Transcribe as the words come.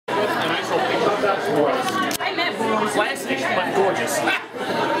but gorgeous.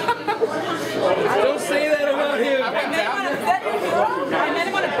 Don't say that about him. I met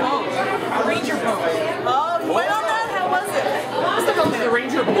him on a boat, a ranger boat. Oh, you went on that? How was it? What's the hell is the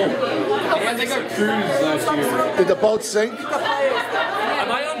Ranger boat? Yeah, they got cruise last year. Did the boat sink?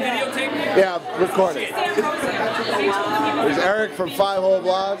 Am I on videotape? Yeah, recording. There's Eric from 5 Hole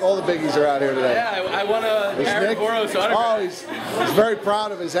Blog. All the biggies are out here today. Yeah, I won a Aaron Voros autograph. Oh, he's very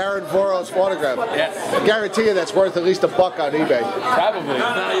proud of his Aaron Voros autograph. Yes. I guarantee you that's worth at least $1 on eBay. Probably.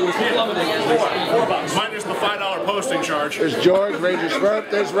 Minus the $5 posting charge. There's George, Ranger Smurf.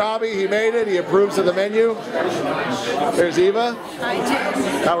 There's Robbie. He made it. He approves of the menu. There's Eva. Hi, Jim.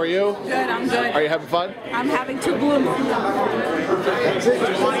 How are you? Good, I'm good. Are you having fun? I'm having 2 Blue Moons.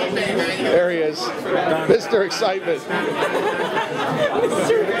 There he is. Mr. Excitement.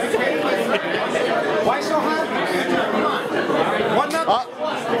 Why so hot? One nothing.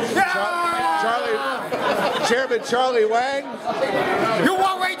 Chairman Charlie Wang. You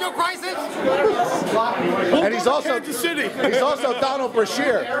want Radio Crisis? And he's also Donald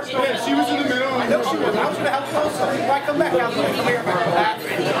Brashear. She was in the middle. I know she was. I was going to help also. Why come back? I was going to come here.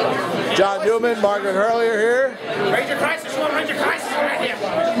 John Newman, Margaret Hurley are here. Radio Crisis. You want Radio Crisis right here?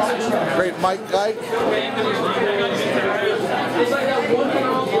 Great Mike Dyke.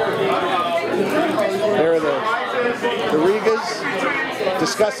 There are the Rigas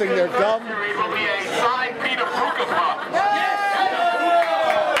discussing their gum.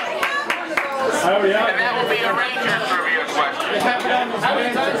 Oh, yeah. And that will be a Ranger trivia question.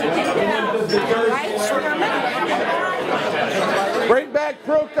 Bring back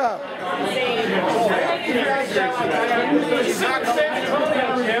Proka.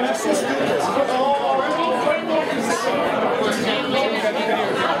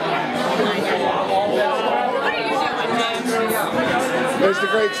 There's the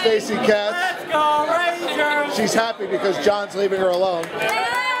great Stacy Katz. Let's go, Rangers! She's happy because John's leaving her alone.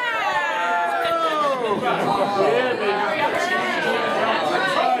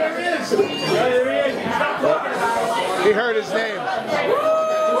 He heard his name.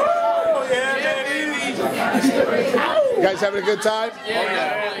 You guys having a good time?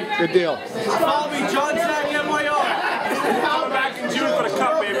 Yeah. Good deal. Follow me, John Jack, NYR. Come back in June for the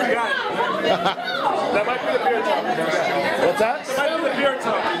cup, baby. We got it. That might be the beer talk. What's that? That might be the beer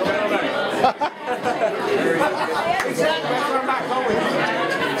talk.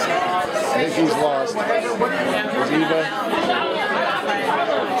 I think he's lost. There's Eva.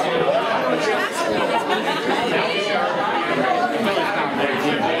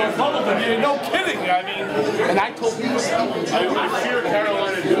 No kidding. I mean, And I told people. I fear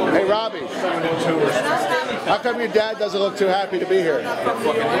Carolina. Hey, Robbie. How come your dad doesn't look too happy to be here? I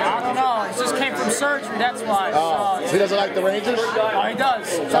don't know. He just came from surgery, that's why. Oh, he doesn't like the Rangers? Oh, he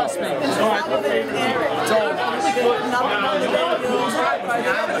does. Trust me.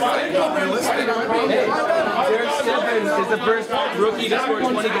 Derek Stebbins is the first rookie to score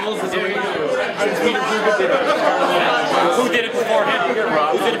 20 goals as a Ranger since Peter Kruger did it. Who did it before him? Who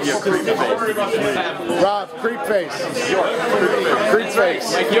did it before him? Rob, creep face. Creep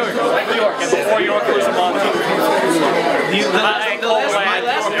face. Mike York. Mike York. And before York was a Monty.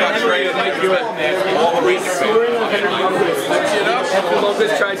 After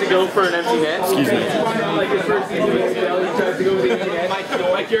Lopez tried to go for an empty net. Excuse me. Like his first season, he tries to go with the empty net.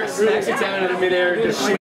 Mike York smacks it down in the midair and just